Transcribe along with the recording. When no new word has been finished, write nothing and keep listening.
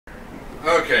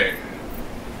Okay.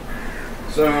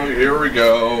 So here we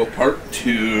go. Part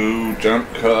 2. Jump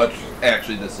cut.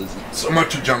 Actually, this isn't so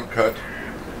much a jump cut.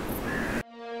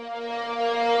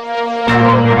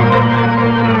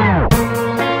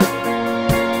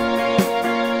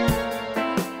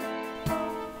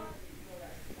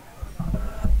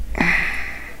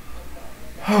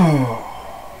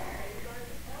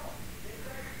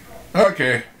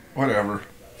 Okay, whatever.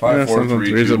 5, 4,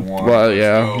 3, 2, 1. Well,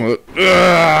 yeah.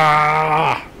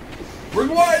 We're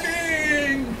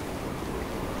gliding.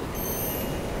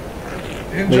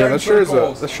 Yeah, that sure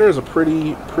is a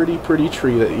pretty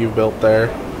tree that you built there.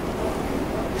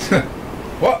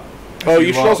 What? Oh,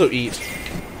 you should also eat.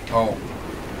 Oh.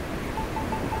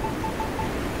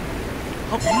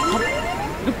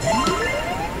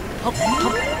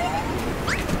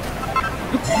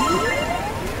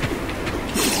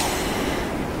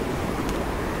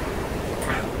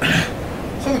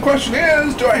 So the question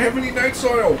is, do I have any night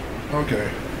soil?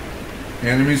 Okay.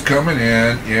 Enemies coming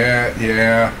in.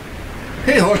 Yeah.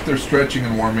 Hey, look, they're stretching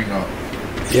and warming up.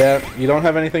 Yeah, you don't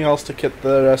have anything else to kit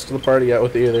the rest of the party out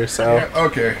with either, so... Yeah,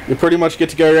 okay. You pretty much get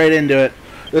to go right into it.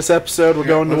 This episode, we're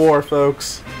going to war,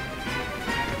 folks.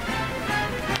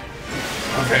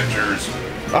 Avengers.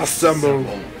 Assemble.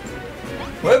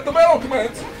 Let the battle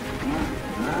commence.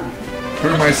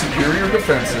 Through my superior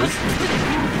defenses.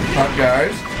 Hot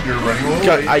guys, you're running a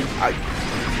little late.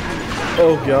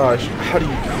 Oh gosh, how do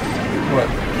you... What?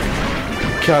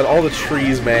 God, all the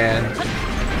trees, man.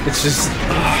 It's just...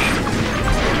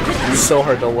 it's so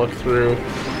hard to look through.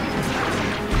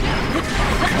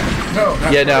 No.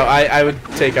 Yeah, no, I would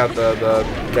take out the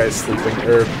guys sleeping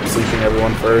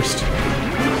everyone first.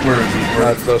 Where is he?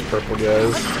 That's those purple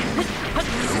guys.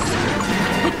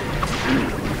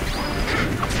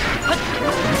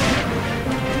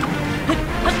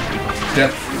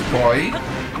 Death boy.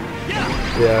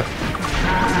 Yeah.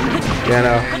 Yeah,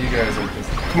 no. You guys are just...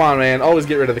 Come on, man. Always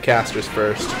get rid of the casters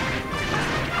first.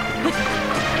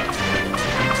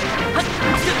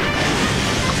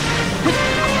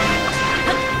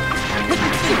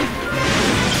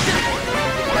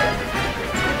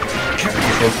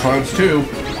 Those clouds too.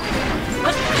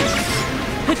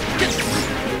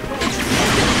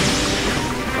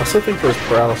 I also think there's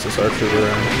paralysis archers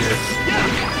around here.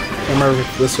 I don't remember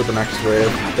if this or the next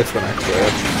wave. It's the next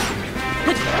wave.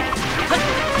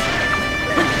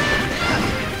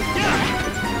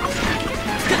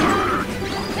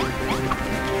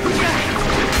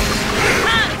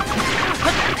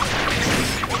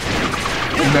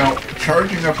 Now,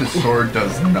 charging up his sword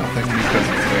does nothing because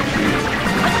it actually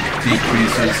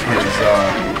decreases his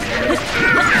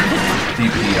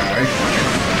DPI.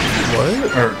 What?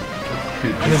 Or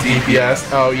his DPS?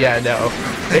 Oh, yeah, no.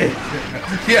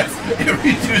 Yes, it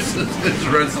reduces his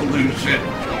resolution.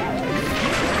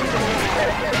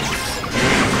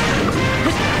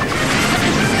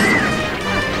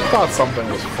 I thought something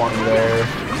was funny there.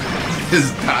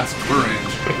 His dots per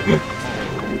inch.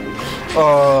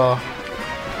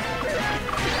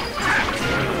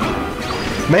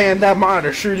 Man, that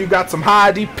monitor sure you got some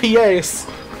high DPS.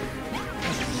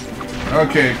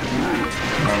 Okay.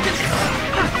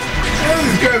 Oh,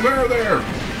 these guys are there.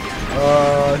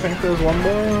 I think there's one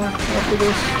more after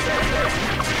this.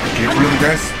 Get rid of the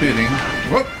guy spitting.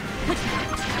 Whoop.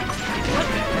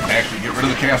 Actually, get rid of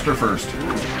the caster first.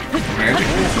 Magic.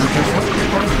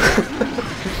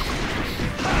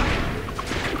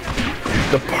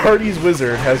 The party's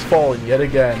wizard has fallen yet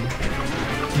again.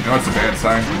 You know it's a bad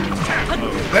sign?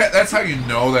 That's how you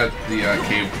know that the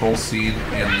cave troll scene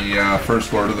in the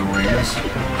first Lord of the Rings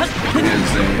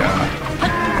is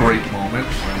a great moment.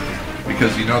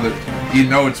 Because you know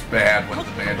it's bad when the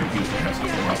magic user has to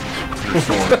pull out their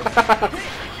sword.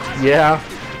 Yeah.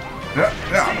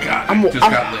 Oh god, just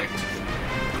got licked.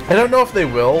 I don't know if they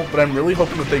will, but I'm really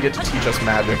hoping that they get to teach us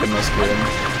magic in this game.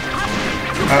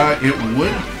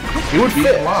 It would be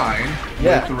fit. in line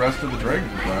with the rest of the Dragon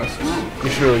Quest. You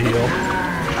should really heal.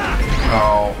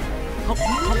 Oh.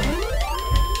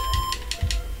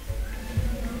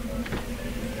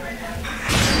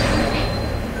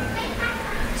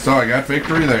 So I got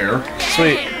victory there.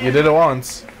 Sweet, you did it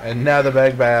once, and now the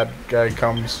bad guy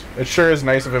comes. It sure is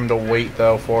nice of him to wait,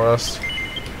 though, for us.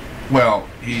 Well,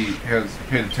 he has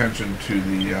paid attention to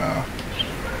the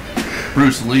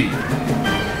Bruce Lee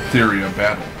theory of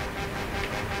battle.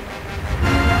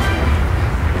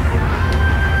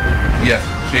 Yes,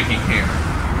 shaky camera.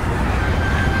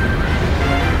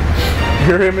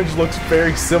 Your image looks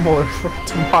very similar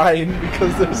to mine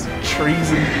because there's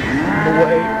trees in the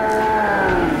way.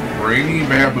 Brainy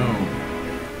baboon.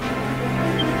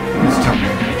 Please tell me.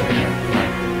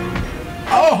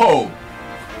 Oh!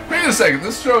 Wait a a second,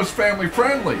 this show is family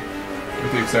friendly.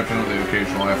 With the exception of the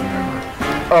occasional laughing member.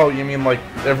 Oh, you mean like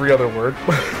every other word?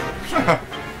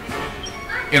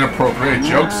 Inappropriate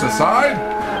jokes aside,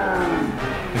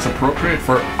 it's appropriate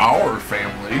for our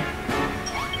family.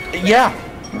 Yeah.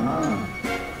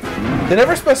 They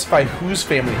never specify whose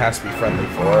family has to be friendly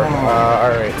for.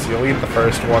 Alright, so you'll eat the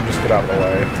first one, just get out of the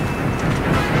way.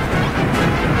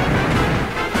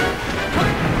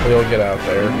 We'll get out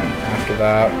there after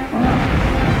that.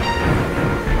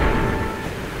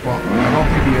 Well, I don't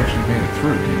think he actually made it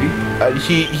through, did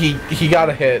he? He got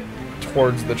a hit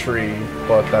towards the tree,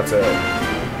 but that's it.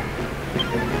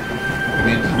 I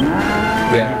mean, did you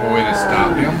have a way to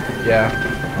stop him? Yeah.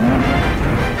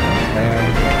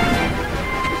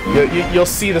 Man. You'll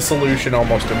see the solution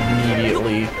almost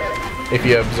immediately if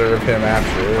you observe him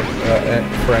after,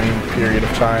 for any period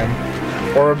of time.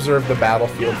 Or observe the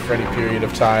battlefield for any period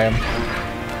of time.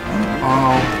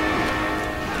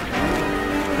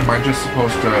 Am I just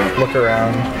supposed to... Look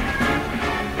around.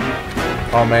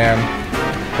 Oh man.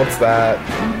 What's that?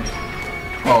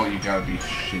 Oh, you gotta be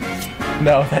shitting me.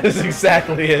 No, that is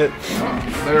exactly it. Oh,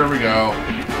 there we go.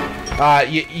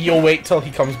 You'll wait till he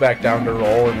comes back down to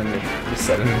roll, and then you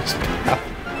set him in his path.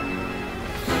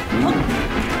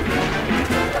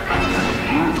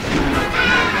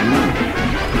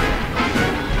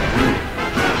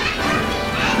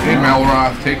 Hey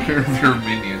Malroth, take care of your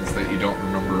minions that you don't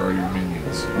remember are your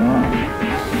minions.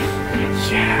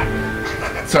 Yeah.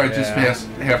 So I just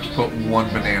have to put one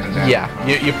banana down. Yeah,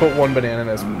 you put one banana in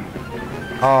his...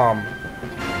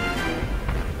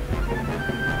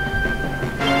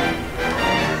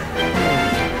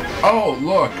 Oh,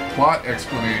 look, plot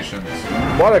explanations.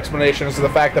 Plot explanations to the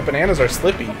fact that bananas are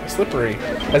slippery,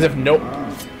 as if no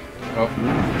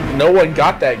one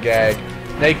got that gag.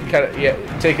 Now you can kind of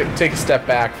take a step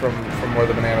back from where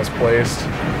the banana's placed,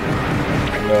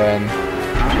 and then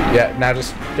now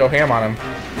just go ham on him.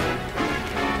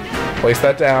 Place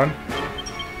that down.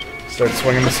 Start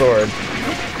swinging the sword.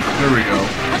 There we go.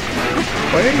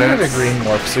 Why are you in a green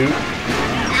morph suit?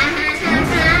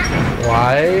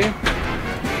 Why?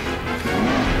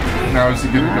 Now is he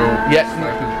gonna go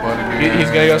slap his butt again? He's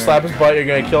gonna go slap his butt, you're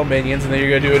gonna kill minions, and then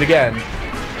you're gonna do it again.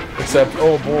 Except,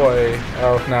 oh boy.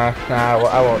 Oh, nah,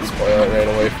 I won't spoil it right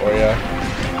away for you.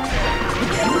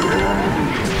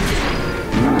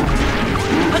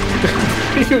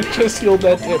 You just healed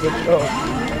that damage. Oh.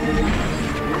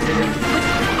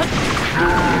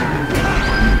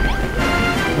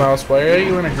 Mouse, why are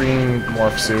you in a green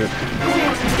morph suit?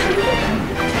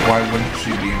 Why wouldn't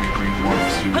she be in a green morph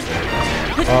suit?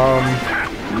 I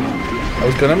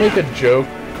was gonna make a joke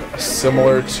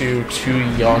similar to Too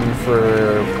Young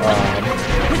for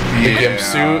the Gimp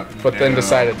suit, but then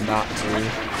decided not to.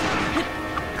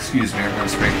 Excuse me, I'm gonna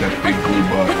spank that big blue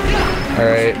butt.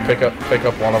 Alright, pick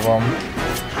up one of them.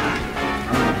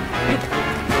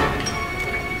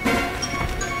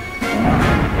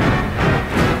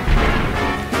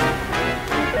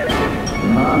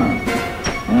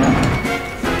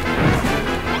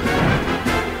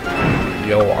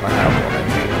 You'll want to have one in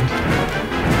hand.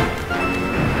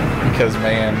 Because,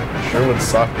 man, it sure would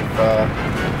suck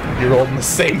if you rolled in the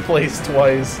same place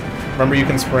twice. Remember, you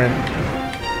can sprint.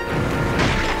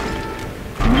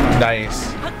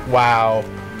 Nice. Wow.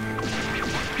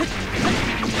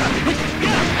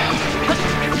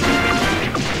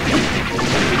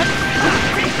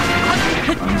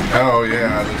 Oh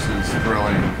yeah, this is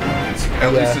thrilling.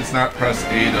 At least it's not press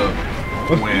A to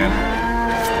win.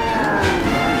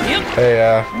 Hey,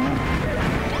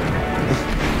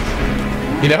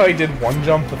 you know how he did one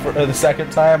jump the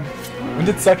second time? Wouldn't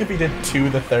it suck if he did two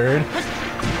the third?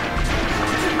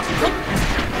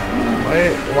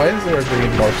 Why is there a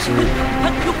green morph suit?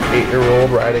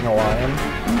 8-year-old riding a lion?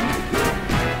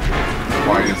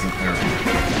 Why isn't there?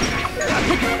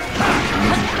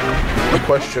 A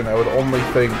question I would only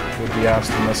think would be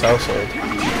asked in this household.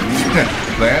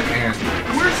 That and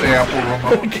where's the Apple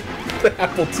remote? The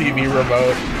Apple TV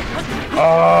remote.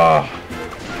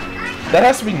 That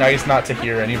has to be nice not to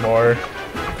hear anymore.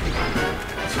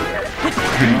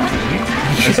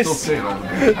 I still say it all the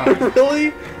time. Really?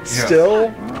 Yes.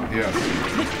 Still? Yes. I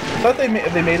thought they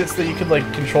made it so that you could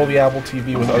like control the Apple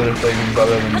TV with other things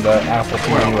other than the Apple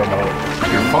TV remote.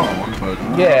 Your phone, but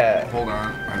yeah. Hold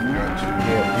on, I've got to.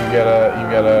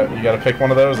 Yeah, you gotta pick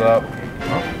one of those up. Oh,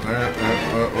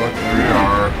 look, there you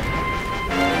are.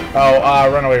 Oh,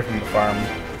 run away from the farm,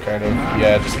 kind of.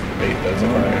 Yeah, just bait those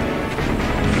away.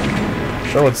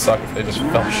 Sure would suck if they just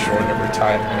fell short every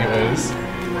time, anyways.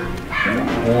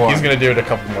 What? He's gonna do it a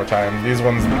couple more times. These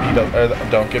ones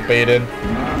don't get baited.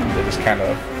 They just kind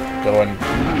of go in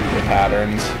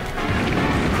patterns.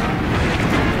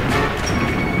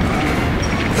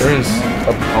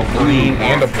 A green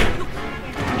and a blue.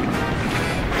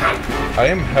 I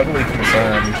am heavily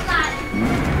concerned.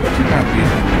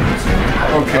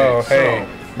 Okay, oh, hey,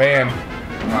 man.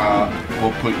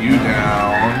 We'll put you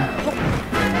down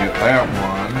and get that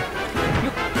one.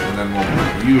 And then we'll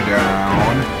put you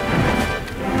down.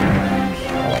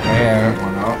 And man. That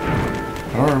one up.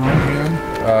 How do I run again?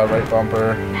 Right bumper.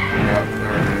 Yep,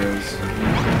 there it is.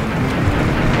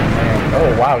 Man. Oh,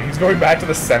 wow, he's going back to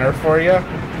the center for you?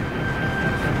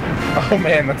 Oh,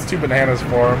 man, that's 2 bananas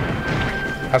for him.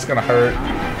 That's gonna hurt.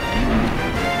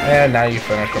 And now you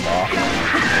finish them off.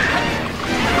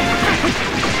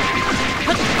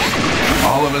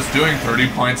 All of us doing 30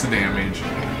 points of damage.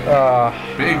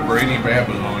 Big brainy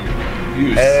baboon.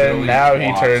 You and now twat.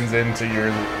 he turns into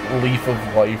your leaf of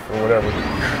life or whatever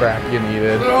crap you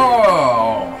needed.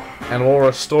 Oh! And we'll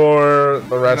restore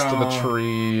the rest of the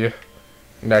tree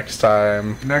next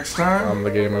time. Next time? On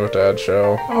the Game with Dad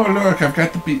show. Oh, look, I've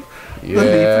got the leaf of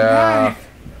life.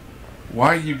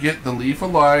 Why you get the leaf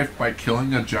of life by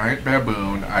killing a giant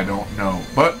baboon, I don't know.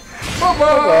 But,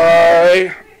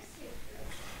 bye-bye!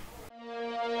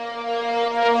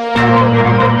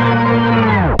 Bye-bye!